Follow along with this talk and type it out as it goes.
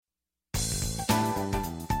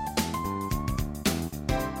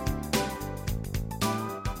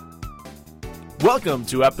Welcome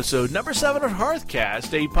to episode number 7 of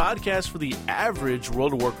Hearthcast, a podcast for the average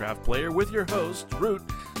World of Warcraft player with your host, Root,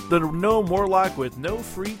 the gnome warlock with no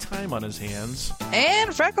free time on his hands. And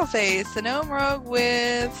Freckleface, the gnome rogue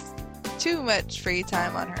with too much free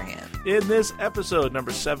time on her hands. In this episode,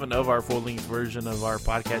 number 7 of our full-length version of our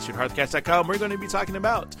podcast at Hearthcast.com, we're going to be talking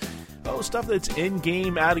about stuff that's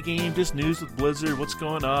in-game, out-of-game, just news with Blizzard, what's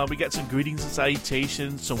going on. We got some greetings and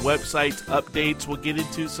salutations, some website updates. We'll get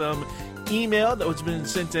into some email that was been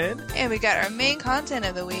sent in. And we got our main content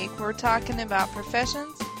of the week. We're talking about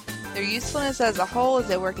professions, their usefulness as a whole as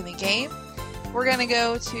they work in the game. We're going to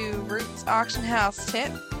go to Root's Auction House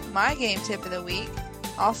tip, my game tip of the week.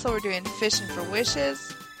 Also, we're doing Fishing for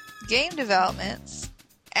Wishes, game developments,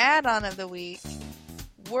 add-on of the week,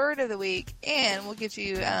 word of the week, and we'll give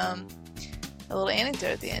you a little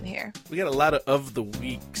anecdote at the end here. We got a lot of the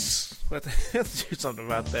weeks. We'll have to do something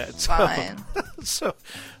about that. Fine. So,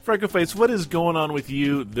 Freckleface, what is going on with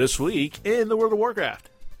you this week in the World of Warcraft?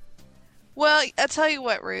 Well, I'll tell you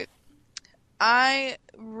what, Root. I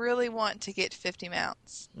really want to get 50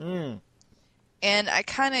 mounts. And I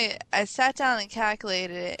sat down and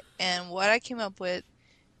calculated it, and what I came up with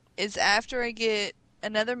is after I get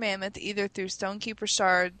another mammoth, either through Stonekeeper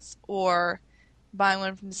shards or buying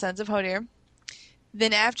one from the Sons of Hodir,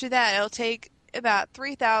 then after that, it'll take about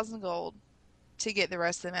 3,000 gold to get the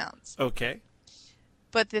rest of the mounts. Okay.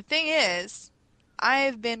 But the thing is, I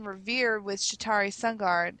have been revered with Shatari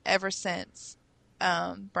Sunguard ever since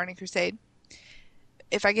Burning Crusade.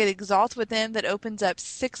 If I get Exalt with them, that opens up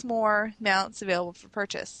 6 more mounts available for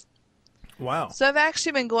purchase. Wow. So I've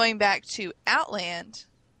actually been going back to Outland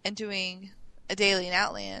and doing a daily in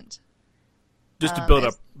Outland. Just to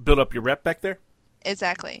build up your rep back there?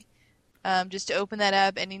 Exactly. Just to open that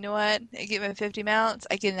up, and you know what? I get my 50 mounts,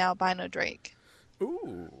 I get an albino Drake.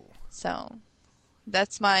 Ooh. So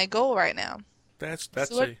that's my goal right now. That's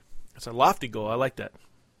a lofty goal. I like that.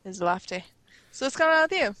 It's lofty. So what's going on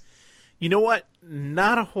with you? You know what?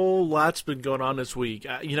 Not a whole lot's been going on this week.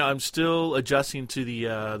 I'm still adjusting to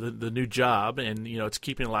the new job, and it's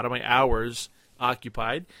keeping a lot of my hours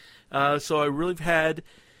occupied. So I really have had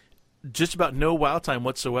just about no WoW time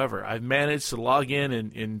whatsoever. I've managed to log in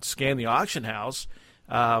and scan the auction house,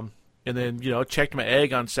 and then checked my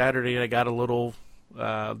egg on Saturday, and I got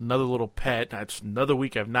another little pet. That's another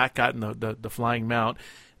week I've not gotten the flying mount.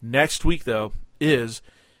 Next week though is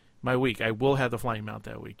my week. I will have the flying mount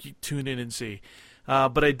that week. You tune in and see.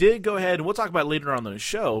 But I did go ahead, and we'll talk about it later on in the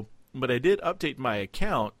show, but I did update my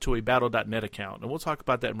account to a Battle.net account, and we'll talk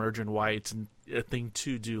about that merger and why it's a thing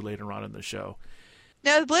to do later on in the show.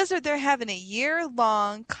 Now, with Blizzard, they're having a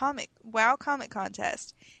year-long WoW comic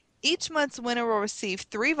contest. Each month's winner will receive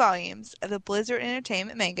 3 volumes of the Blizzard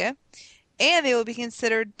Entertainment manga, and they will be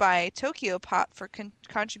considered by Tokyo Pop for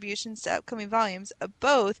contributions to upcoming volumes of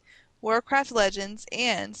both Warcraft Legends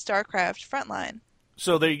and StarCraft Frontline.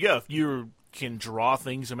 So there you go. If you can draw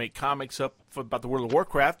things and make comics up about the World of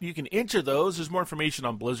Warcraft, you can enter those. There's more information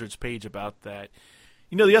on Blizzard's page about that.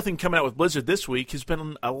 The other thing coming out with Blizzard this week has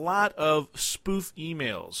been a lot of spoof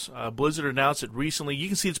emails. Blizzard announced it recently. You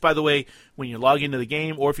can see this, by the way, when you log into the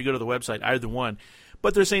game or if you go to the website, either one.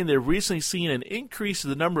 But they're saying they've recently seen an increase in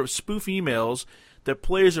the number of spoof emails that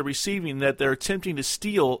players are receiving that they're attempting to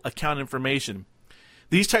steal account information.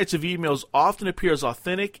 These types of emails often appear as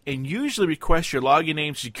authentic and usually request your login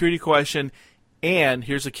name, security question, and,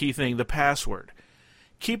 here's the key thing, the password.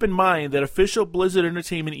 Keep in mind that official Blizzard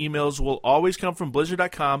Entertainment emails will always come from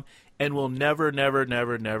Blizzard.com and will never, never,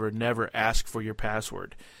 never, never, never ask for your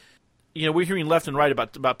password. We're hearing left and right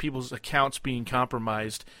about people's accounts being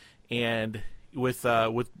compromised, and with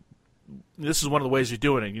this is one of the ways they're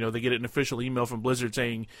doing it. They get an official email from Blizzard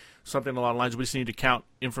saying something along the lines, we just need account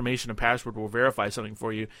information and password, we'll verify something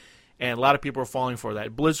for you. And a lot of people are falling for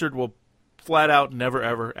that. Blizzard will flat out never,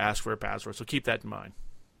 ever ask for a password, so keep that in mind.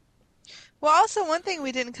 Well, also, one thing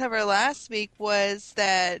we didn't cover last week was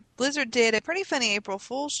that Blizzard did a pretty funny April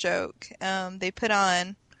Fool's joke. They put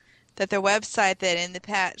on that their website that in the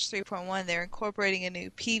patch 3.1 they're incorporating a new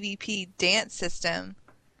PvP dance system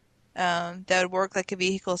that would work like a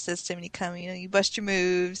vehicle system. You bust your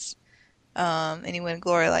moves, and you win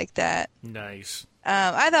glory like that. Nice.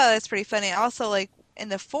 I thought that's pretty funny. Also, like in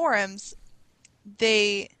the forums,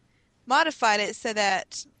 they modified it so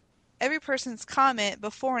that every person's comment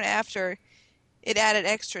before and after, it added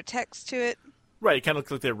extra text to it. Right, it kind of looks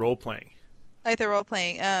like they're role-playing. Like they're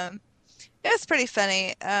role-playing. It was pretty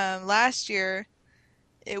funny. Last year,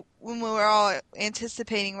 when we were all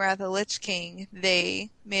anticipating Wrath of the Lich King, they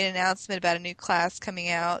made an announcement about a new class coming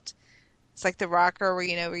out. It's like the rocker where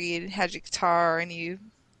you had your guitar and you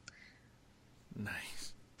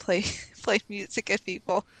nice. play play music at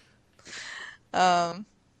people.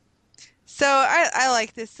 So I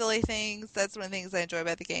like the silly things. That's one of the things I enjoy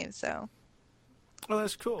about the game. So Well,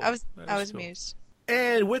 that's cool. I was Cool. amused.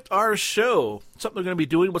 And with our show, something we're going to be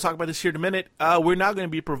doing, we'll talk about this here in a minute. We're now going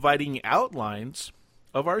to be providing outlines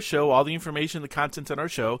of our show. All the information, the content on our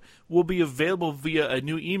show will be available via a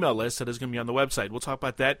new email list that is going to be on the website. We'll talk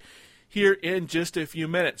about that here in just a few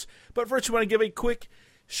minutes. But first, we want to give a quick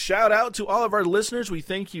shout out to all of our listeners. We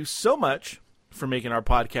thank you so much for making our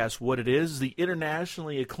podcast what it is, the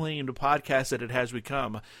internationally acclaimed podcast that it has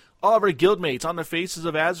become. All of our guildmates on the Faces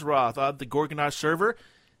of Azeroth on the Gorgonash server,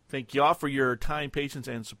 thank you all for your time, patience,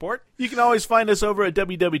 and support. You can always find us over at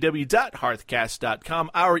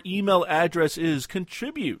www.hearthcast.com. Our email address is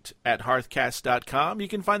contribute@hearthcast.com. You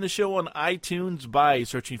can find the show on iTunes by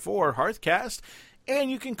searching for Hearthcast, and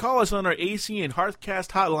you can call us on our AC and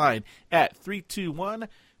Hearthcast hotline at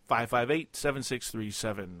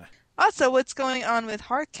 321-558-7637. Also, what's going on with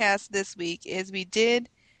Hearthcast this week is we did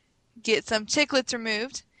get some chiclets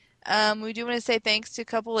removed. We do want to say thanks to a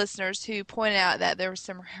couple listeners who pointed out that there were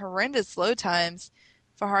some horrendous load times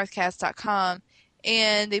for Hearthcast.com,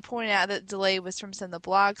 and they pointed out that the delay was from some of the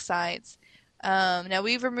blog sites. Now,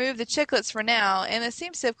 we've removed the chiclets for now, and it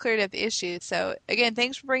seems to have cleared up the issue. So, again,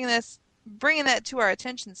 thanks for bringing that to our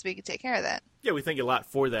attention so we can take care of that. Yeah, we thank you a lot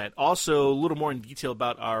for that. Also, a little more in detail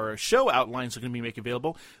about our show outlines are going to be made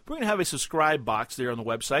available. We're going to have a subscribe box there on the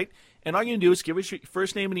website, and all you can do is give us your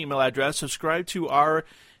first name and email address, subscribe to our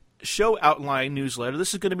show outline newsletter.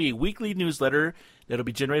 This is going to be a weekly newsletter that will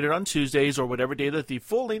be generated on Tuesdays or whatever day that the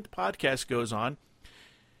full-length podcast goes on.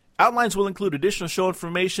 Outlines will include additional show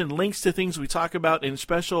information, links to things we talk about, and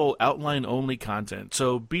special outline-only content.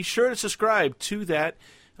 So be sure to subscribe to that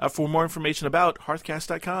for more information about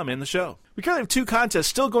Hearthcast.com and the show. We currently have 2 contests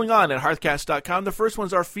still going on at Hearthcast.com. The first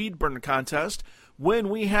one's our Feed Burner contest. When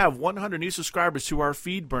we have 100 new subscribers to our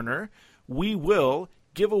Feed Burner, we will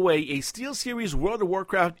give away a SteelSeries World of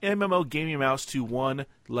Warcraft MMO gaming mouse to one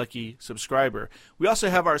lucky subscriber. We also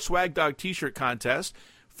have our Swag Dog t-shirt contest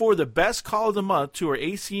for the best call of the month to our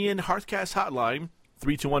ACN Hearthcast hotline,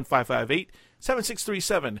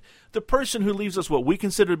 321-558-7637. The person who leaves us what we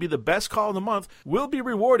consider to be the best call of the month will be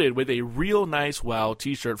rewarded with a real nice WoW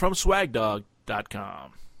t-shirt from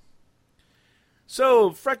swagdog.com. So,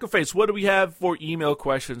 Freckleface, what do we have for email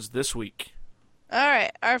questions this week? All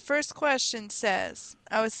right, our first question says,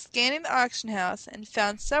 I was scanning the auction house and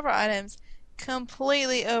found several items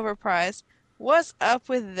completely overpriced. What's up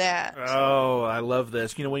with that? Oh, I love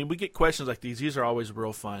this. You know, when we get questions like these are always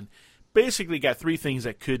real fun. Basically, got 3 things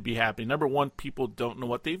that could be happening. Number one, people don't know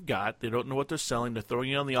what they've got. They don't know what they're selling. They're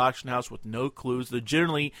throwing it on the auction house with no clues. They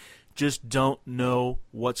generally just don't know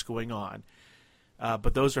what's going on.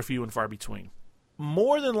 But those are few and far between.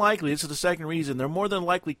 More than likely, this is the second reason, they're more than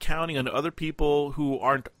likely counting on other people who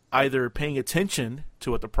aren't either paying attention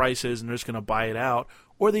to what the price is and they're just going to buy it out,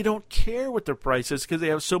 or they don't care what the price is because they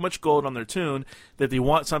have so much gold on their tune that they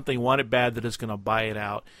want something, want it bad, that it's going to buy it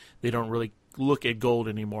out. They don't really look at gold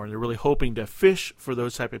anymore, and they're really hoping to fish for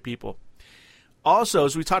those type of people. Also,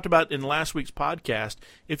 as we talked about in last week's podcast,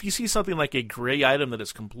 if you see something like a gray item that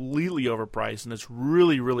is completely overpriced and it's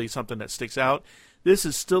really, really something that sticks out, this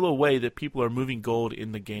is still a way that people are moving gold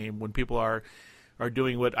in the game when people are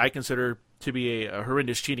doing what I consider to be a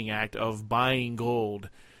horrendous cheating act of buying gold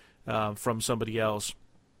from somebody else.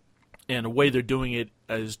 And the way they're doing it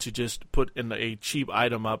is to just put in a cheap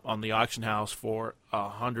item up on the auction house for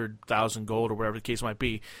 100,000 gold or whatever the case might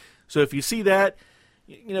be. So if you see that,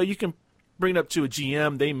 you know, you can bring it up to a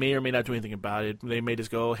GM. They may or may not do anything about it. They may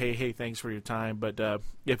just go, hey, thanks for your time. But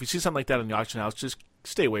if you see something like that in the auction house, just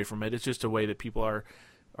stay away from it. It's just a way that people are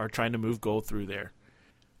trying to move gold through there.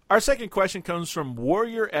 Our second question comes from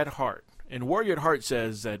Warrior at Heart. And Warrior at Heart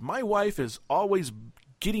says that my wife is always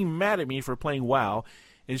getting mad at me for playing WoW,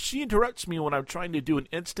 and she interrupts me when I'm trying to do an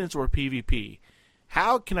instance or PvP.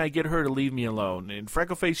 How can I get her to leave me alone? And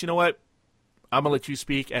Freckleface, you know what? I'm going to let you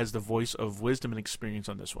speak as the voice of wisdom and experience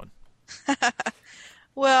on this one.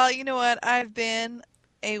 Well, you know what? I've been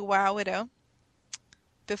a WoW widow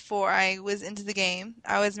before I was into the game.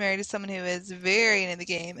 I was married to someone who is very into the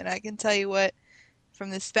game, and I can tell you what, from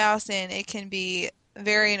the spouse in, it can be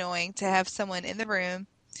very annoying to have someone in the room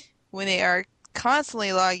when they are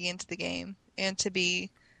constantly logging into the game and to be,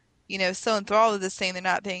 you know, so enthralled with this thing they're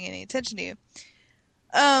not paying any attention to you.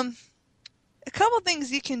 A couple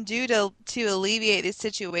things you can do to alleviate this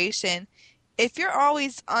situation. If you're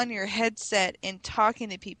always on your headset and talking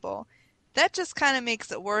to people, that just kind of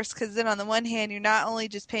makes it worse, because then on the one hand, you're not only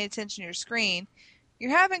just paying attention to your screen,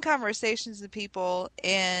 you're having conversations with people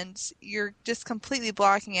and you're just completely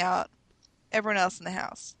blocking out everyone else in the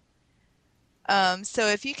house. So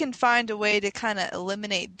if you can find a way to kind of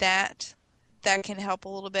eliminate that, that can help a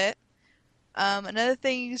little bit. Another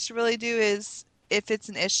thing you should really do is if it's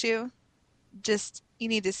an issue, just you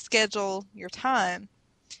need to schedule your time.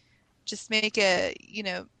 Just make a,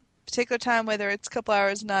 particular time, whether it's a couple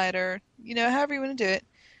hours a night or, however you want to do it.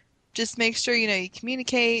 Just make sure, you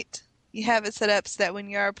communicate, you have it set up so that when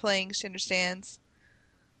you are playing, she understands,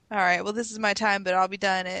 all right, well, this is my time, but I'll be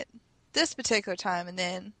done at this particular time, and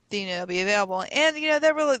then, it'll be available. And,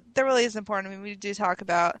 that really is important. I mean, we do talk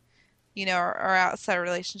about, our outside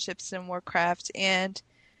relationships in Warcraft, and,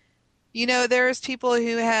 there's people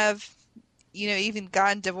who have, even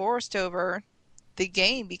gotten divorced over the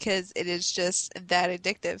game because it is just that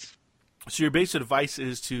addictive. So your basic advice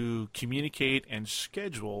is to communicate and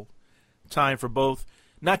schedule time for both,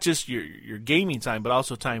 not just your gaming time, but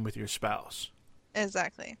also time with your spouse.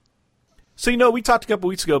 Exactly. So, we talked a couple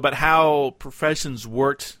weeks ago about how professions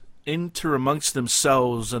worked inter amongst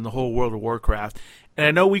themselves in the whole World of Warcraft. And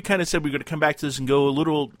I know we kind of said we were going to come back to this and go a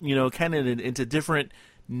little, kind of into different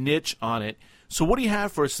niche on it. So what do you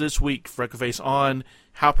have for us this week, Freckleface, on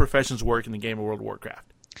how professions work in the game of World of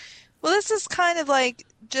Warcraft? Well, this is kind of like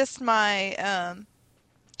just my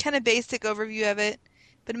kind of basic overview of it,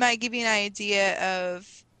 but it might give you an idea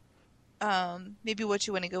of maybe what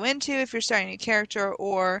you want to go into if you're starting a new character,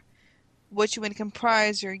 or what you want to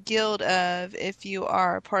comprise your guild of if you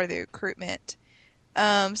are part of the recruitment.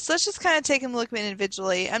 So let's just kind of take them a look at it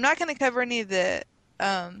individually. I'm not going to cover any of the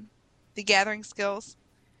gathering skills,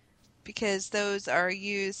 because those are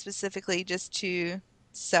used specifically just to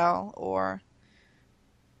sell or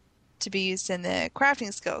to be used in the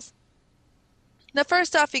crafting skills. Now,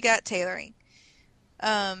 first off, you got tailoring.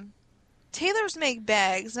 Tailors make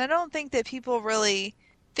bags, and I don't think that people really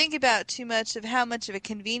think about too much of how much of a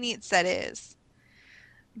convenience that is.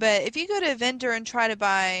 But if you go to a vendor and try to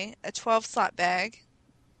buy a 12-slot bag,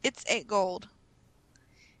 it's 8 gold.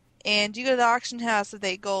 And you go to the auction house with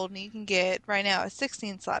 8 gold, and you can get, right now, a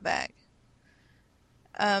 16-slot bag.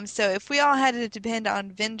 So if we all had to depend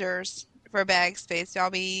on vendors for bag space,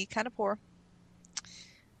 y'all be kind of poor.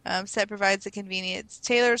 So that provides a convenience.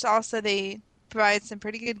 Tailors also, they provide some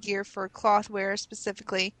pretty good gear for cloth wear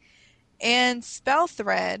specifically. And spell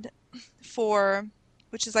thread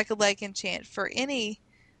which is like a leg enchant for any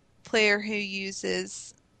player who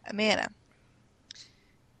uses a mana.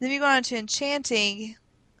 Then we go on to enchanting.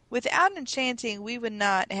 Without enchanting, we would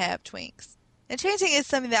not have twinks. Enchanting is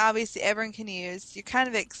something that obviously everyone can use. You're kind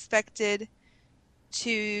of expected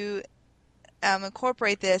to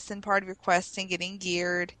incorporate this in part of your quest and getting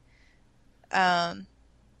geared. And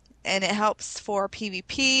it helps for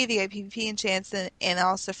PvP, the PvP enchants, and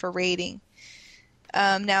also for raiding.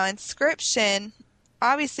 Now, inscription,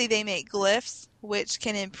 obviously they make glyphs, which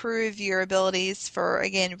can improve your abilities for,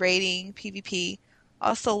 again, raiding, PvP,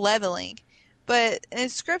 also leveling. But an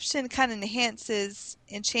inscription kind of enhances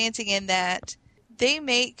enchanting in that they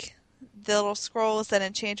make the little scrolls that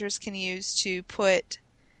enchanters can use to put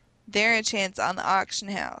their enchants on the auction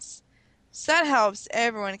house. So that helps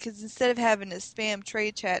everyone, because instead of having to spam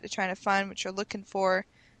trade chat to try to find what you're looking for,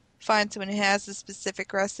 find someone who has a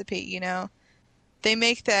specific recipe, they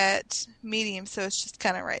make that medium so it's just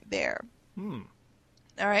kind of right there.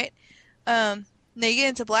 Alright. Now you get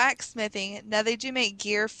into blacksmithing. Now they do make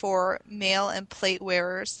gear for mail and plate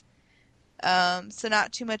wearers. So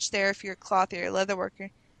not too much there if you're a cloth or a leather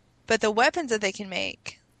worker. But the weapons that they can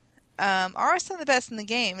make are some of the best in the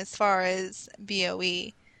game as far as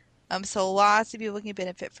BOE. So lots of people can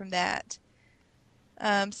benefit from that.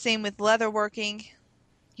 Same with leather working.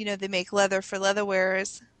 They make leather for leather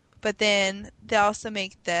wearers. But then they also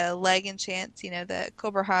make the leg enchants, the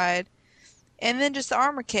cobra hide. And then just the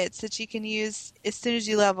armor kits that you can use as soon as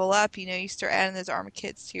you level up. You start adding those armor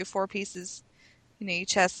kits to your 4 pieces. Your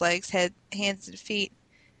chest, legs, head, hands, and feet.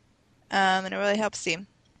 And it really helps you.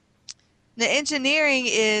 The engineering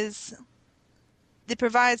it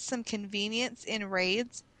provides some convenience in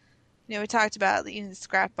raids. We talked about the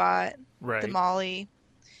Scrapbot, right, the Molly.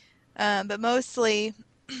 But mostly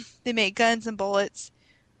they make guns and bullets,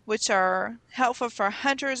 which are helpful for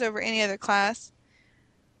hunters over any other class.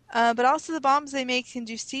 But also the bombs they make can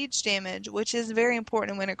do siege damage, which is very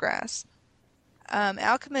important in Wintergrasp.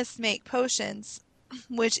 Alchemists make potions,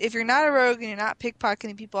 which if you're not a rogue and you're not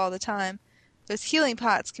pickpocketing people all the time, those healing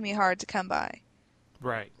pots can be hard to come by.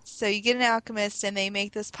 Right. So you get an alchemist and they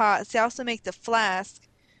make those pots. They also make the flask,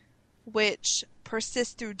 which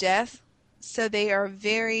persists through death. So they are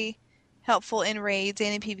very helpful in raids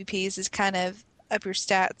and in PvPs to kind of up your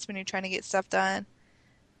stats when you're trying to get stuff done.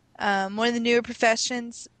 One of the newer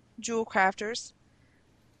professions, jewel crafters.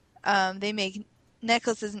 They make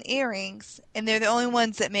necklaces and earrings, and they're the only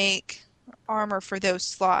ones that make armor for those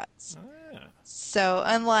slots. So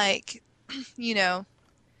unlike, you know,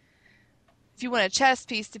 if you want a chest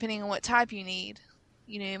piece, depending on what type you need,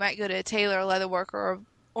 you know, you might go to a tailor, a leather worker,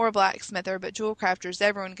 or a blacksmither, but jewel crafters,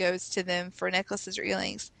 everyone goes to them for necklaces or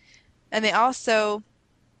earrings. And they also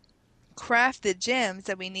craft the gems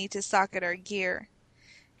that we need to socket our gear.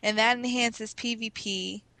 And that enhances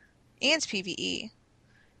PvP and PvE.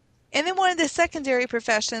 And then one of the secondary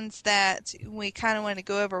professions that we kind of want to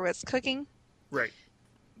go over was cooking. Right.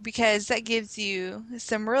 Because that gives you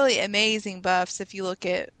some really amazing buffs if you look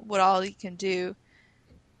at what all you can do.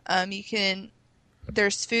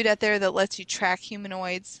 There's food out there that lets you track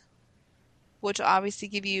humanoids, which will obviously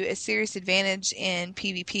give you a serious advantage in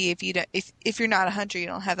PvP if you're not a hunter, you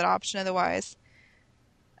don't have that option otherwise.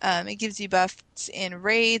 It gives you buffs in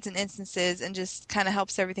raids and instances and just kind of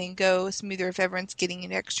helps everything go smoother if everyone's getting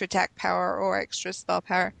an extra attack power or extra spell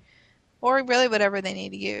power, or really whatever they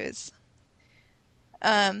need to use.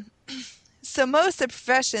 So most of the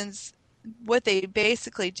professions, what they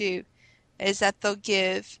basically do is that they'll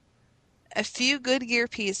give a few good gear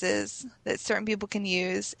pieces that certain people can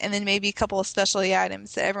use, and then maybe a couple of specialty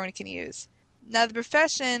items that everyone can use. Now, the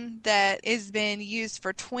profession that has been used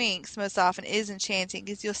for twinks most often is enchanting,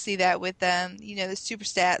 because you'll see that with the super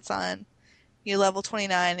stats on level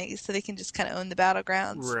 29, so they can just kind of own the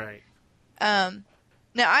battlegrounds. Right.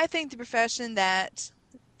 Now, I think the profession that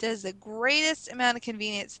does the greatest amount of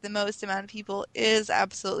convenience to the most amount of people is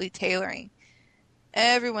absolutely tailoring.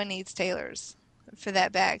 Everyone needs tailors for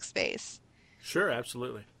that bag space. Sure,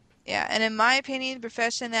 absolutely. Yeah, and in my opinion, the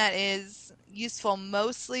profession that is useful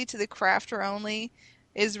mostly to the crafter only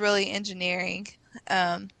is really engineering.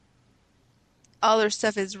 All their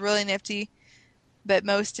stuff is really nifty, but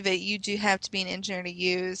most of it you do have to be an engineer to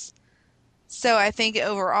use. So I think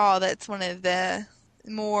overall that's one of the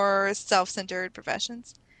more self-centered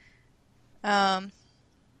professions. So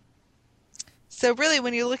really,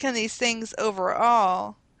 when you're looking at these things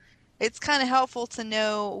overall, it's kind of helpful to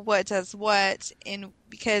know what does what,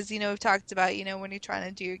 because, we've talked about, when you're trying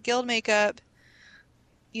to do your guild makeup,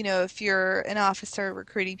 if you're an officer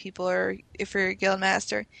recruiting people or if you're a guild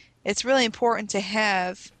master, it's really important to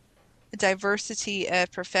have a diversity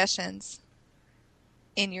of professions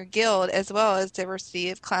in your guild as well as diversity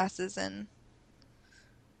of classes and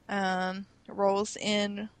roles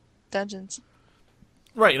in dungeons.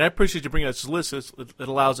 Right, and I appreciate you bringing us this list. It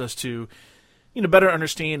allows us to, better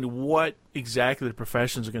understand what exactly the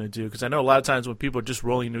professions are going to do. Because I know a lot of times when people are just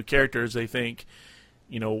rolling new characters, they think,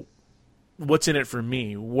 what's in it for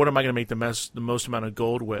me? What am I going to make the most amount of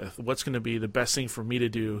gold with? What's going to be the best thing for me to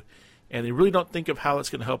do? And they really don't think of how it's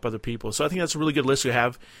going to help other people. So I think that's a really good list to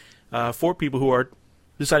have for people who are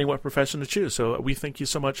deciding what profession to choose. So we thank you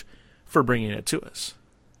so much for bringing it to us.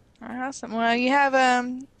 Awesome. Well, you have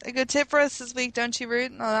a good tip for us this week, don't you,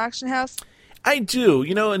 Root, on the auction house? I do,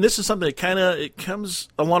 and this is something that it comes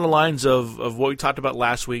along the lines of what we talked about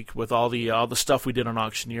last week with all the stuff we did on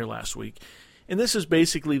Auctioneer last week. And this is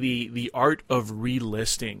basically the art of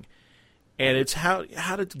relisting. And it's how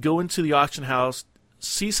to go into the auction house,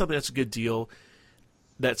 see something that's a good deal,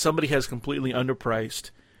 that somebody has completely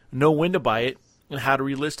underpriced, know when to buy it, and how to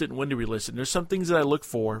relist it and when to relist it. And there's some things that I look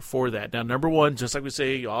for that. Now, number one, just like we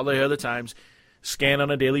say all the other times, scan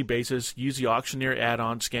on a daily basis. Use the Auctioneer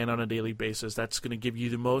add-on, scan on a daily basis. That's going to give you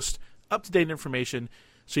the most up-to-date information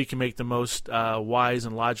so you can make the most wise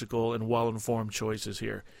and logical and well-informed choices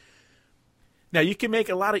here. Now, you can make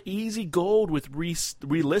a lot of easy gold with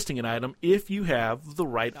relisting an item if you have the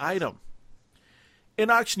right item. In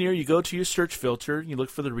Auctioneer, you go to your search filter, you look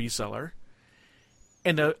for the reseller.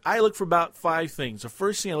 And I look for about 5 things. The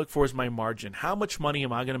first thing I look for is my margin. How much money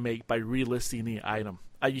am I going to make by relisting the item?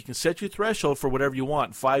 You can set your threshold for whatever you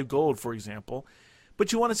want, 5 gold, for example.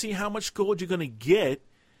 But you want to see how much gold you're going to get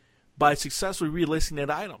by successfully relisting that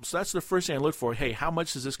item. So that's the first thing I look for. Hey, how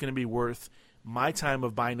much is this going to be worth my time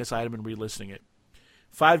of buying this item and relisting it?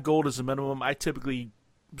 5 gold is the minimum. I typically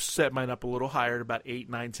set mine up a little higher at about 8,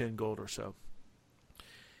 9, 10 gold or so.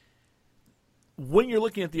 When you're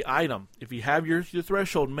looking at the item, if you have your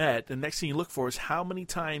threshold met, the next thing you look for is how many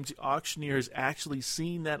times the auctioneer has actually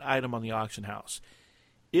seen that item on the auction house.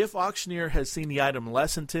 If auctioneer has seen the item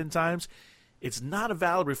less than 10 times, it's not a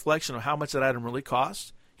valid reflection of how much that item really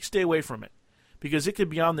costs. You stay away from it because it could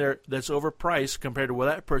be on there that's overpriced compared to what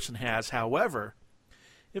that person has. However,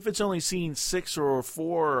 if it's only seen 6 or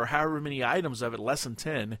 4 or however many items of it, less than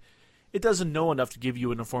 10, it doesn't know enough to give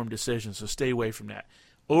you an informed decision, so stay away from that.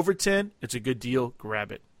 Over 10, it's a good deal. Grab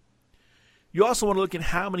it. You also want to look at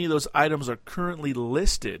how many of those items are currently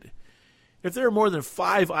listed. If there are more than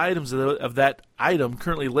 5 items of that item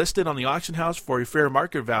currently listed on the auction house for a fair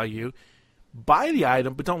market value, buy the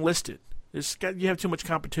item, but don't list it. You have too much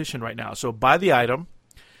competition right now. So buy the item,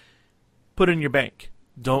 put it in your bank.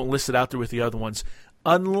 Don't list it out there with the other ones,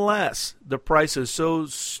 unless the price is so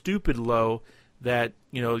stupid low that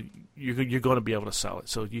you're going to be able to sell it.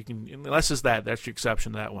 So you can, unless it's that's your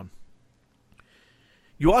exception to that one.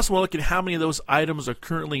 You also want to look at how many of those items are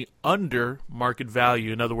currently under market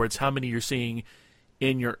value. In other words, how many you're seeing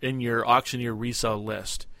in your auctioneer resale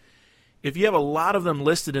list. If you have a lot of them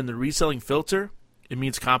listed in the reselling filter, it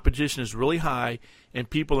means competition is really high and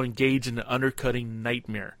people are engaged in an undercutting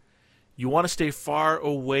nightmare. You want to stay far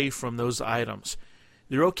away from those items.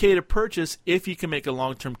 They're okay to purchase if you can make a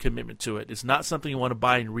long-term commitment to it. It's not something you want to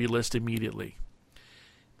buy and relist immediately.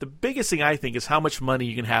 The biggest thing I think is how much money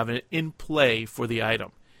you can have in play for the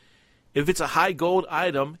item. If it's a high gold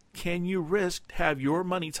item, can you risk to have your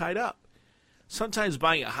money tied up? Sometimes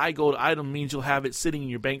buying a high gold item means you'll have it sitting in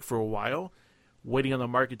your bank for a while, waiting on the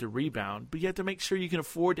market to rebound, but you have to make sure you can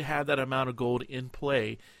afford to have that amount of gold in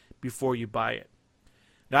play before you buy it.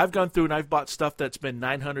 Now, I've gone through and I've bought stuff that's been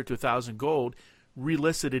 900 to 1,000 gold,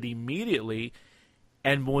 relisted it immediately,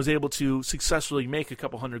 and was able to successfully make a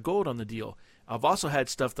couple hundred gold on the deal. I've also had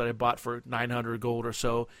stuff that I bought for 900 gold or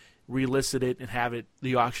so, relisted it and have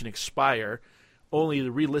the auction expire, only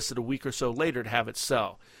to relist it a week or so later to have it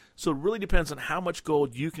sell. So it really depends on how much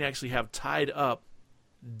gold you can actually have tied up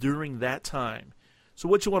during that time. So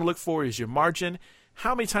what you want to look for is your margin,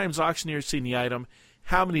 how many times auctioneers seen the item,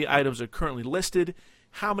 how many items are currently listed,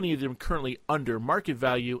 how many of them currently under market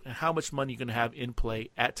value, and how much money you're going to have in play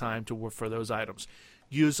at time to work for those items.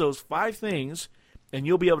 Use those 5 things, and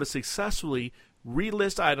you'll be able to successfully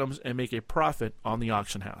relist items and make a profit on the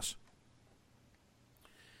auction house.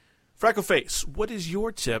 Freckleface, what is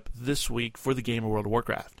your tip this week for the game of World of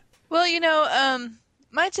Warcraft? Well,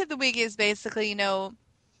 my tip of the week is basically,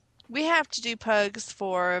 we have to do pugs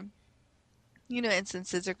for,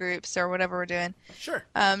 instances or groups or whatever we're doing. Sure.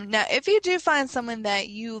 Now, if you do find someone that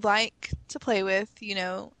you like to play with, you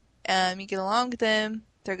get along with them,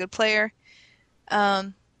 they're a good player,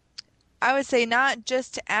 I would say not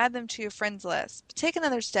just to add them to your friends list, but take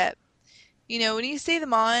another step. When you see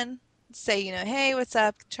them on, say, hey, what's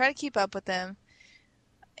up? Try to keep up with them.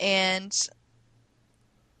 And,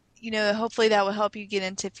 hopefully that will help you get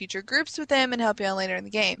into future groups with them and help you out later in the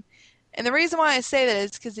game. And the reason why I say that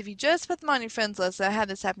is because if you just put them on your friends list, I had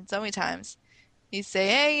this happen so many times. You say,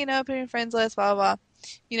 hey, put in your friends list, blah, blah, blah.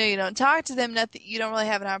 You don't talk to them, you don't really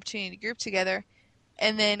have an opportunity to group together.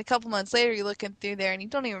 And then a couple months later, you're looking through there and you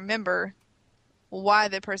don't even remember why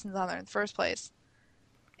that person's on there in the first place.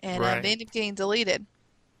 And right. They end up getting deleted.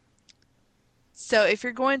 So if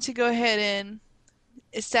you're going to go ahead and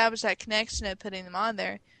establish that connection of putting them on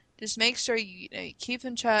there, just make sure you keep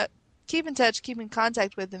in touch, keep in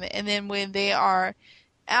contact with them, and then when they are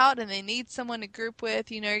out and they need someone to group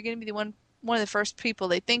with, you're going to be the one of the first people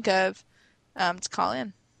they think of to call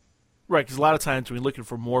in. Right, because a lot of times when you're looking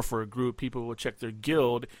for more for a group, people will check their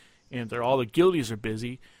guild, and if all the guildies are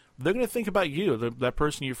busy, they're going to think about you, that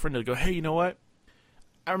person, your friend. They'll go, hey, you know what?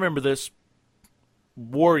 I remember this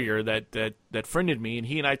warrior that friended me, and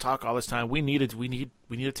he and I talk all this time. We need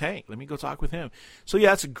a tank. Let me go talk with him. So yeah,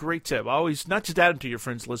 that's a great tip. Always not just add them to your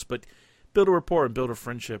friends list, but build a rapport and build a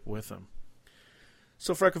friendship with them.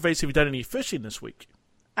 So Freckleface, have you done any fishing this week?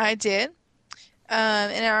 I did.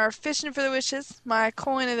 In our fishing for the wishes, my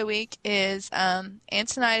coin of the week is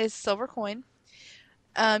Antonidas silver coin.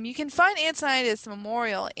 You can find Antonidas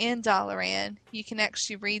Memorial in Dalaran. You can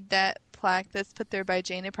actually read that plaque that's put there by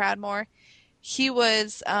Jaina Proudmoore. He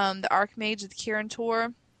was the Archmage of the Kirin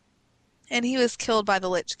Tor, and he was killed by the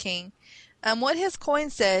Lich King. What his coin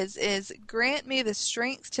says is, grant me the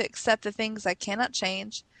strength to accept the things I cannot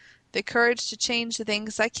change, the courage to change the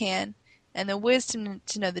things I can, and the wisdom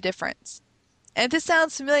to know the difference. And if this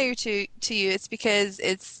sounds familiar to you, it's because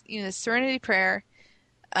it's Serenity Prayer.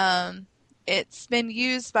 It's been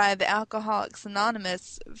used by the Alcoholics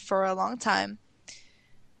Anonymous for a long time.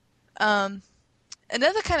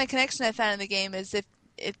 Another kind of connection I found in the game is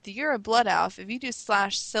if you're a blood elf, if you do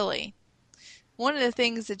 /silly, one of the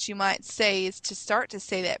things that you might say is to start to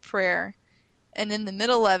say that prayer, and in the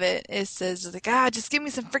middle of it, it says like, just give me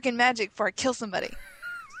some freaking magic before I kill somebody.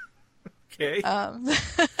 Okay.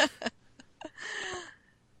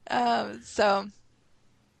 So,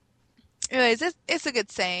 anyways, it's a good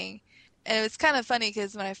saying, and it was kind of funny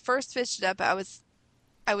because when I first fished it up, I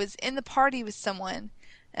was in the party with someone,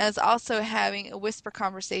 and I was also having a whisper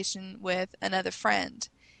conversation with another friend,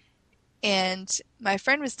 and my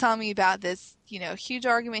friend was telling me about this, huge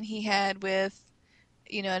argument he had with,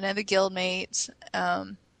 another guildmate,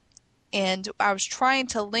 and I was trying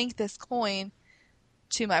to link this coin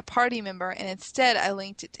to my party member, and instead I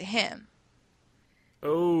linked it to him.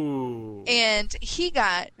 Oh. And he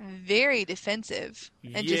got very defensive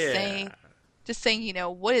and just saying,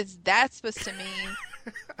 what is that supposed to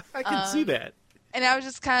mean? I can see that. And I was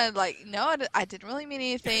just kind of like, no, I didn't really mean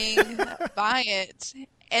anything by it.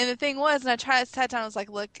 And the thing was, and I sat down, I was like,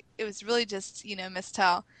 look, it was really just,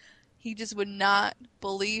 mistel. He just would not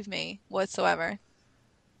believe me whatsoever.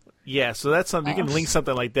 Yeah, so that's something, you can link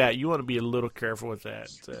something like that. You want to be a little careful with that.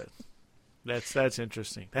 That's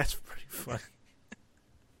interesting. That's pretty funny.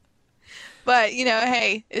 But,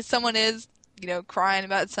 hey, if someone is, crying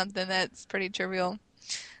about something that's pretty trivial,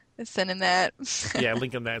 send him that. Yeah,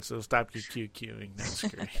 link him that, so stop your QQing. That's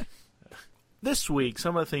great. This week,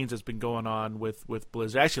 some of the things that's been going on with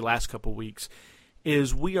Blizzard, actually last couple of weeks,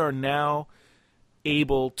 is we are now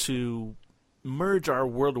able to merge our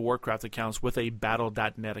World of Warcraft accounts with a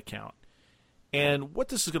Battle.net account. And what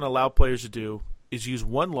this is going to allow players to do is use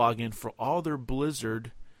one login for all their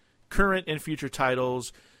Blizzard current and future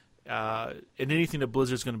titles, and anything that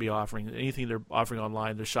Blizzard's going to be offering, anything they're offering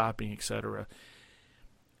online, their shopping, etc.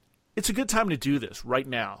 It's a good time to do this right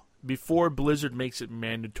now, before Blizzard makes it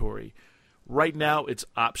mandatory. Right now, it's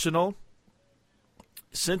optional.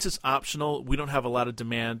 Since it's optional, we don't have a lot of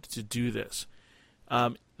demand to do this.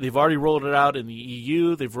 They've already rolled it out in the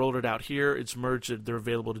EU. They've rolled it out here. It's merged. They're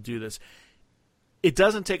available to do this. It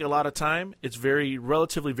doesn't take a lot of time. It's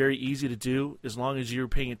relatively very easy to do as long as you're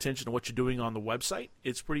paying attention to what you're doing on the website.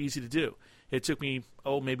 It's pretty easy to do. It took me,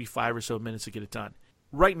 maybe 5 or so minutes to get it done.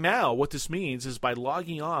 Right now, what this means is by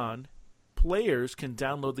logging on, players can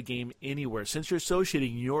download the game anywhere. Since you're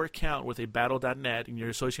associating your account with a Battle.net and you're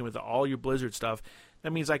associating with all your Blizzard stuff,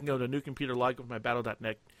 that means I can go to a new computer, log up with my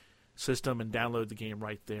Battle.net system, and download the game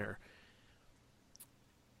right there.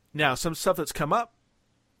 Now, some stuff that's come up,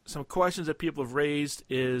 some questions that people have raised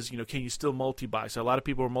is, can you still multi-box? A lot of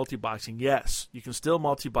people are multi-boxing. Yes, you can still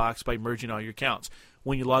multi-box by merging all your accounts.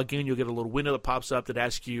 When you log in, you'll get a little window that pops up that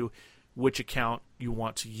asks you which account you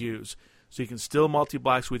want to use. So you can still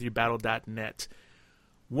multi-box with your Battle.net.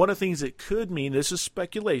 One of the things it could mean, this is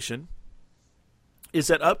speculation, is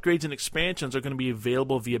that upgrades and expansions are going to be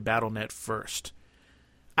available via Battle.net first.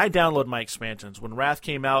 I download my expansions. When Wrath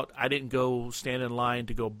came out, I didn't go stand in line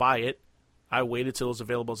to go buy it. I waited till it was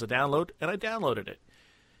available as a download, and I downloaded it.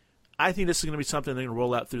 I think this is going to be something they're going to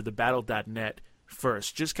roll out through the Battle.net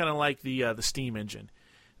first, just kind of like the Steam engine.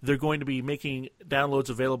 They're going to be making downloads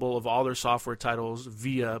available of all their software titles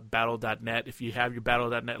via Battle.net. If you have your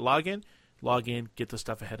Battle.net login, log in, get the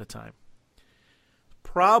stuff ahead of time.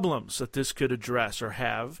 Problems that this could address or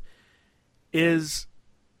have is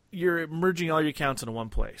you're merging all your accounts into one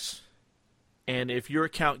place. And if your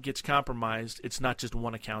account gets compromised, it's not just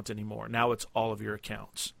one account anymore. Now it's all of your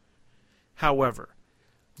accounts. However,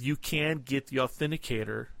 you can get the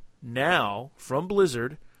authenticator now from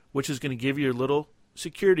Blizzard, which is going to give you a little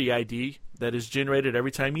security ID that is generated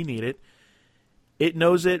every time you need it. It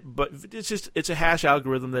knows it, but it's a hash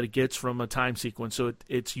algorithm that it gets from a time sequence, so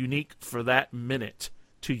it's unique for that minute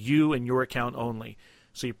to you and your account only.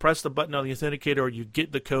 So you press the button on the authenticator, or you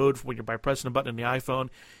get the code by pressing a button on the iPhone.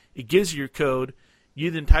 It gives you your code.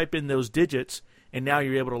 You then type in those digits, and now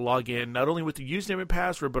you're able to log in not only with the username and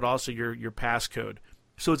password, but also your passcode.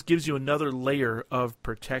 So it gives you another layer of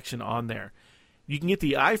protection on there. You can get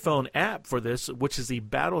the iPhone app for this, which is the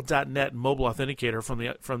Battle.net mobile authenticator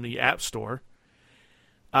from the App Store.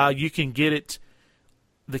 You can get it,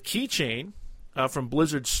 the keychain from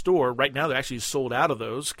Blizzard's store. Right now, they're actually sold out of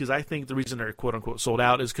those, because I think the reason they're quote-unquote sold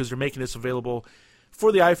out is because they're making this available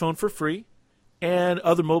for the iPhone for free, and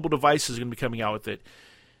other mobile devices are going to be coming out with it.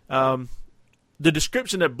 The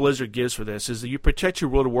description that Blizzard gives for this is that you protect your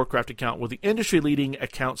World of Warcraft account with the industry-leading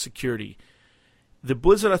account security. The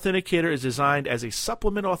Blizzard Authenticator is designed as a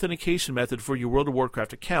supplemental authentication method for your World of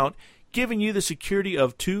Warcraft account, giving you the security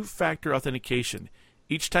of two-factor authentication.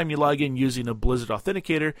 Each time you log in using a Blizzard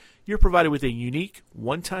Authenticator, you're provided with a unique,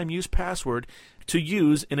 one-time use password to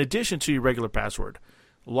use in addition to your regular password.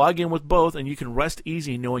 Log in with both, and you can rest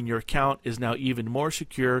easy knowing your account is now even more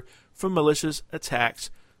secure from malicious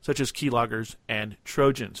attacks such as keyloggers and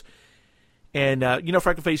Trojans. And,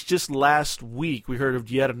 Freckleface, just last week we heard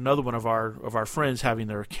of yet another one of our friends having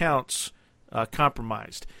their accounts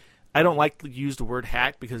compromised. I don't like to use the word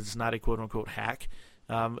hack because it's not a quote-unquote hack.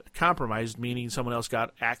 Compromised, meaning someone else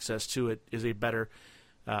got access to it, is a better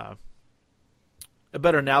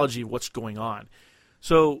analogy of what's going on.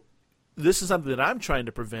 So this is something that I'm trying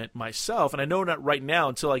to prevent myself, and I know not right now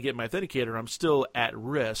until I get my authenticator, I'm still at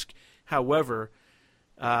risk. However,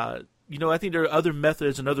 I think there are other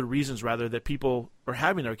methods and other reasons, rather, that people are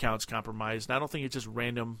having their accounts compromised. And I don't think it's just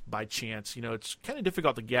random by chance. It's kind of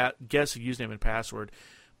difficult to guess a username and password.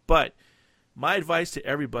 But my advice to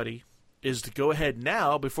everybody is to go ahead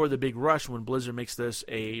now, before the big rush when Blizzard makes this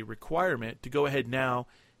a requirement, to go ahead now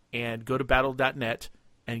and go to battle.net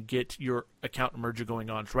and get your account merger going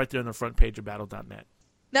on. It's right there on the front page of battle.net.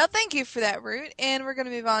 Now, thank you for that, Root. And we're going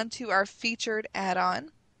to move on to our featured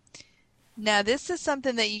add-on. Now, this is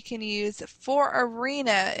something that you can use for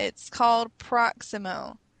Arena. It's called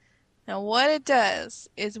Proximo. Now, what it does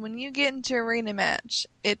is when you get into Arena match,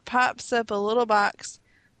 it pops up a little box.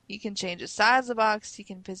 You can change the size of the box. You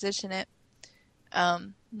can position it.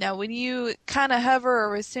 Now, when you kind of hover,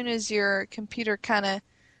 or as soon as your computer kind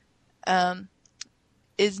of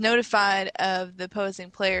is notified of the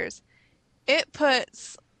opposing players, it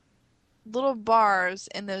puts little bars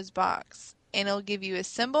in those boxes, and it'll give you a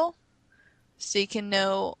symbol, so you can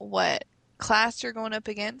know what class you're going up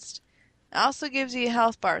against. It also gives you a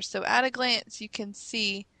health bar, so at a glance you can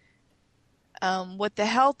see what the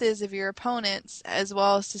health is of your opponents, as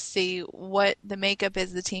well as to see what the makeup is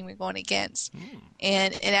of the team you're going against.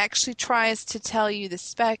 And it actually tries to tell you the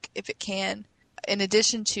spec, if it can, in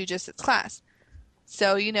addition to just its class.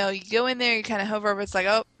 So, you go in there, you kind of hover over, it's like,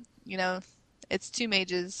 oh, it's 2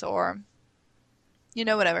 mages, or,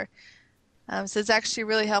 whatever. So it's actually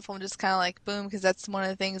really helpful, and just kind of like, boom, because that's one of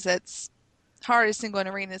the things that's hardest in going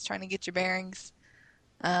to arena, is trying to get your bearings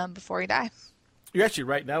before you die. You're actually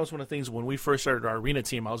right. That was one of the things when we first started our arena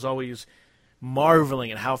team. I was always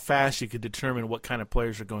marveling at how fast you could determine what kind of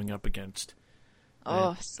players you're going up against.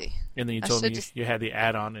 See. And then you told me you had the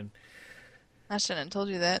add-on. And I shouldn't have told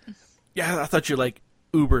you that. Yeah, I thought you're like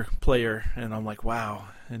Uber player, and I'm like, wow.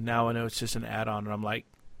 And now I know it's just an add-on, and I'm like,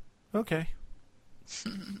 okay.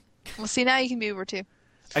 Well, see, now you can be Uber too.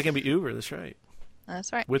 I can be Uber, that's right.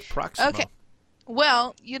 That's right. With Proximo. Okay.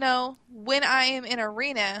 Well, when I am in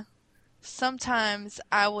arena, sometimes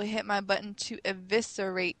I will hit my button to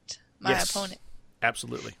eviscerate my opponent.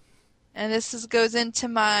 Absolutely. And this goes into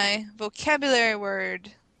my vocabulary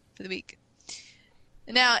word for the week.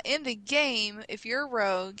 Now, in the game, if you're a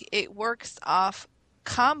rogue, it works off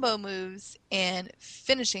combo moves and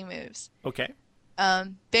finishing moves. Okay.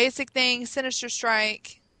 Basic thing, Sinister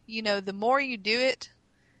Strike, the more you do it,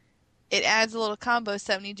 it adds a little combo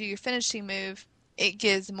set. When you do your finishing move, it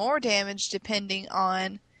gives more damage depending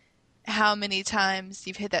on how many times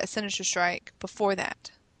you've hit that Sinister Strike before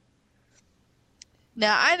that.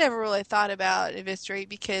 Now, I never really thought about Eviscerate,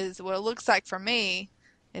 because what it looks like for me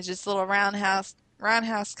is just a little roundhouse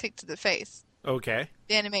kick to the face. Okay.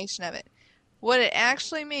 The animation of it. What it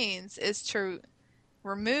actually means is to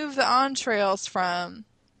remove the entrails from,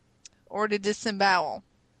 or to disembowel.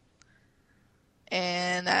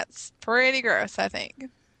 And that's pretty gross, I think.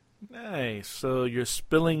 Nice. So you're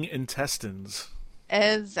spilling intestines.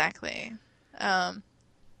 Exactly.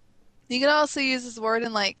 You can also use this word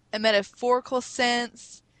in like a metaphorical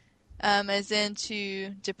sense, as in to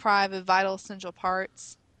deprive of vital essential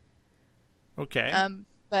parts. Okay.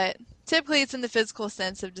 But typically it's in the physical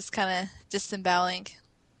sense of just kind of disemboweling.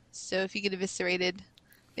 So if you get eviscerated,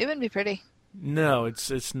 it wouldn't be pretty. No,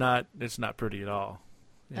 it's not pretty at all.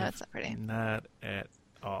 No, it's not pretty. Not at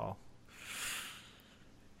all.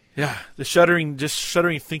 Yeah, the shuddering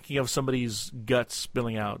thinking of somebody's guts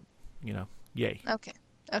spilling out, yay. Okay.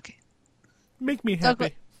 Make me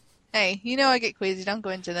happy. Hey, I get queasy. Don't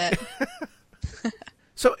go into that.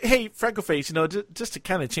 So, hey, Freckleface, just to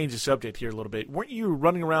kind of change the subject here a little bit, weren't you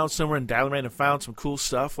running around somewhere in Dalaran and found some cool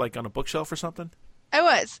stuff, like on a bookshelf or something? I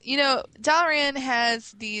was. Dalaran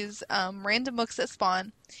has these random books that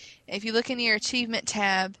spawn. If you look in your achievement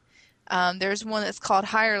tab, there's one that's called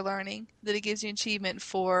Higher Learning, that it gives you an achievement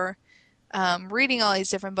for reading all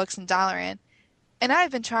these different books in Dalaran. And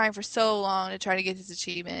I've been trying for so long to try to get this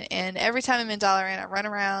achievement. And every time I'm in Dalaran, I run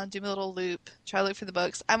around, do my little loop, try to look for the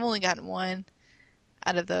books. I've only gotten one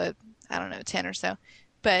out of the, 10 or so.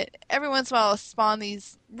 But every once in a while, I'll spawn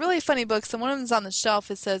these really funny books. And one of them's on the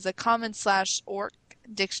shelf. It says a common/orc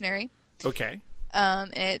dictionary. Okay.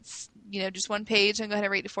 It's, just one page. I'm going to go ahead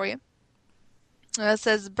and read it for you. It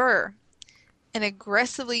says, Burr, an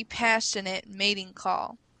aggressively passionate mating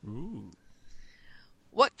call. Ooh.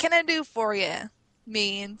 What can I do for you?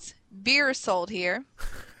 Means beer sold here.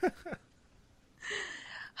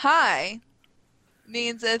 Hi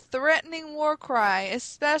means a threatening war cry,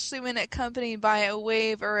 especially when accompanied by a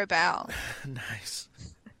wave or a bow. Nice.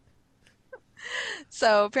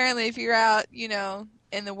 So apparently if you're out,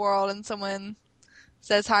 in the world and someone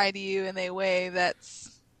says hi to you and they wave,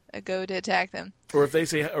 that's a go to attack them. Or if they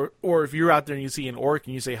say, or if you're out there and you see an orc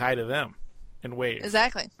and you say hi to them. and wave.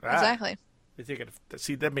 Exactly. Exactly.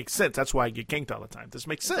 See, that makes sense. That's why I get kinked all the time. This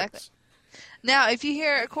makes sense. Exactly. Now, if you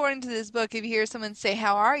hear, according to this book, if you hear someone say,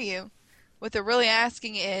 "How are you?" what they're really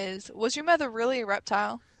asking is, "Was your mother really a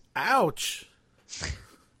reptile?" Ouch.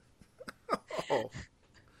 Oh.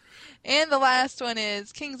 And the last one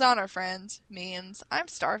is, "King's Honor, friend," means I'm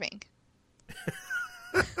starving.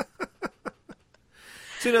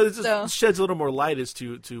 So, this sheds a little more light as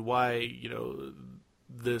to why,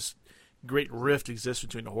 this great rift exists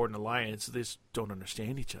between the Horde and Alliance. They just don't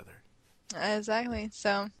understand each other. Exactly.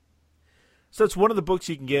 So it's one of the books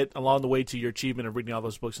you can get along the way to your achievement of reading all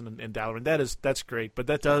those books in Dalaran. That's great, but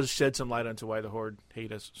that does shed some light onto why the Horde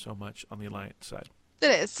hate us so much on the Alliance side.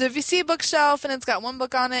 It is. So if you see a bookshelf and it's got one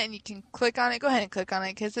book on it and you can click on it, go ahead and click on it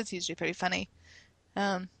because it's usually pretty funny.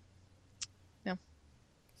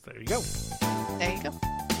 There you go. There you go.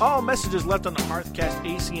 All messages left on the Hearthcast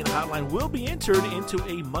ACN hotline will be entered into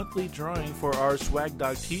a monthly drawing for our Swag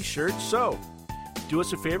Dog t-shirt. So, do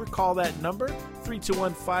us a favor, call that number,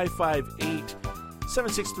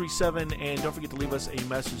 321-558-7637, and don't forget to leave us a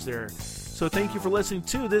message there. So thank you for listening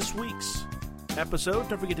to this week's episode.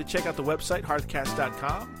 Don't forget to check out the website,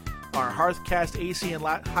 hearthcast.com. Our Hearthcast ACN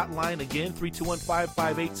hotline, again,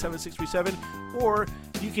 321-558-7637, or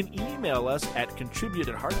you can email us at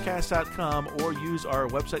contribute@hearthcast.com or use our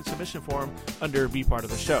website submission form under Be Part of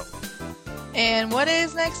the Show. And what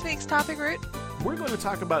is next week's topic, Root? We're going to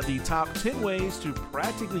talk about the top 10 ways to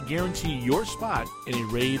practically guarantee your spot in a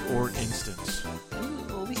raid or instance. Ooh,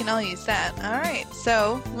 well, we can all use that. All right,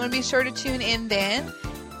 so you want to be sure to tune in then.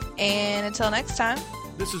 And until next time,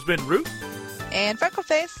 this has been Root and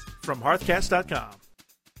Freckleface from Hearthcast.com.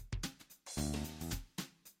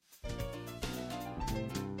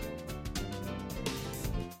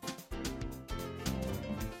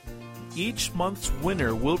 Each month's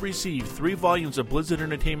winner will receive 3 volumes of Blizzard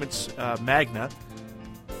Entertainment's Manga.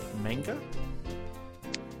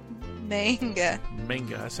 Manga?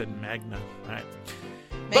 I said Magna. All right.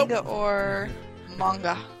 Manga or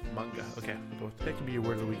manga. Manga. Okay. Well, that can be your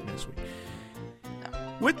word of the week next week. No.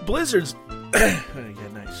 With Blizzard's... yeah,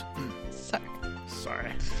 nice.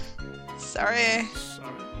 Sorry.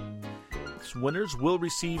 Winners will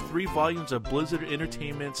receive 3 volumes of Blizzard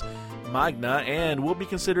Entertainment's Magna and will be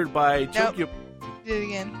considered by Tokyo. Do it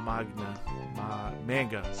again. Manga.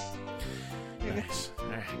 Nice. All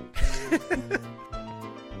right.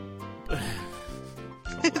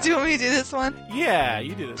 Do you want me to do this one? Yeah,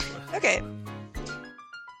 you do this one. Okay.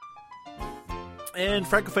 And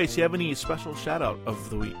Freckleface, you have any special shout out of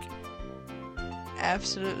the week?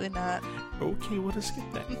 Absolutely not. Okay, we'll just skip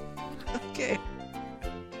that. Okay.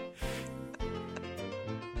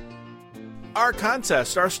 Our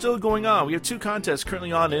contests are still going on. We have 2 contests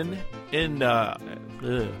currently on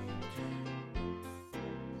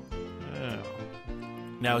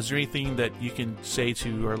Now, is there anything that you can say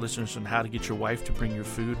to our listeners on how to get your wife to bring your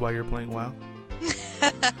food while you're playing WoW?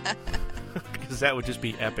 Because that would just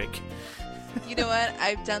be epic. You know what?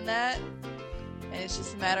 I've done that, and it's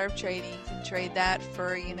just a matter of trading. You can trade that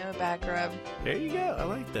for, a back rub. There you go. I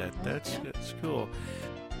like that. That's cool.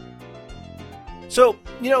 So,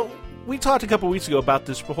 we talked a couple weeks ago about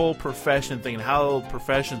this whole profession thing and how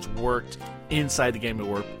professions worked inside the game of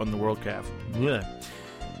work on the Worldcraft. Yeah.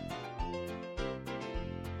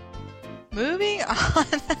 Moving on.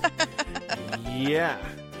 Yeah.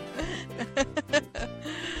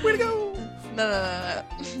 Way to go! No.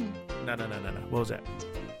 No. What was that?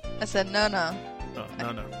 I said no. Oh, no.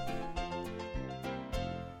 All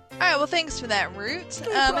right. Well, thanks for that, Root.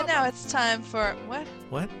 And now it's time for what?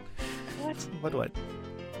 What? What? What?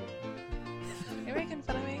 You're making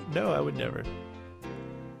fun of me? No, I would never.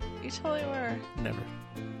 You totally were. Never.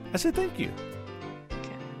 I said thank you.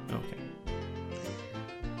 Okay.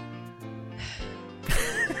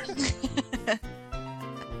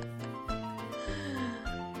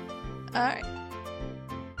 Alright.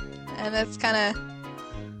 And that's kind of...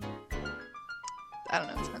 I don't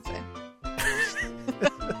know what I was going to say.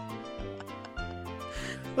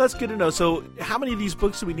 Well, that's good to know. So, how many of these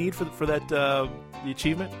books do we need for that the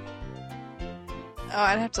achievement? Oh,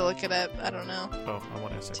 I'd have to look it up. I don't know. Oh, I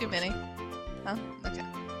want to say too many. Oh, okay.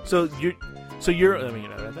 So you're. I mean, you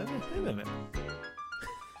can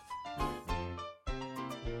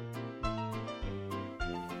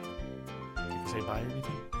say bye or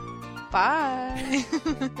anything. Bye.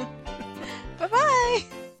 Bye-bye.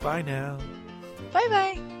 Bye now.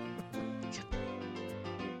 Bye-bye.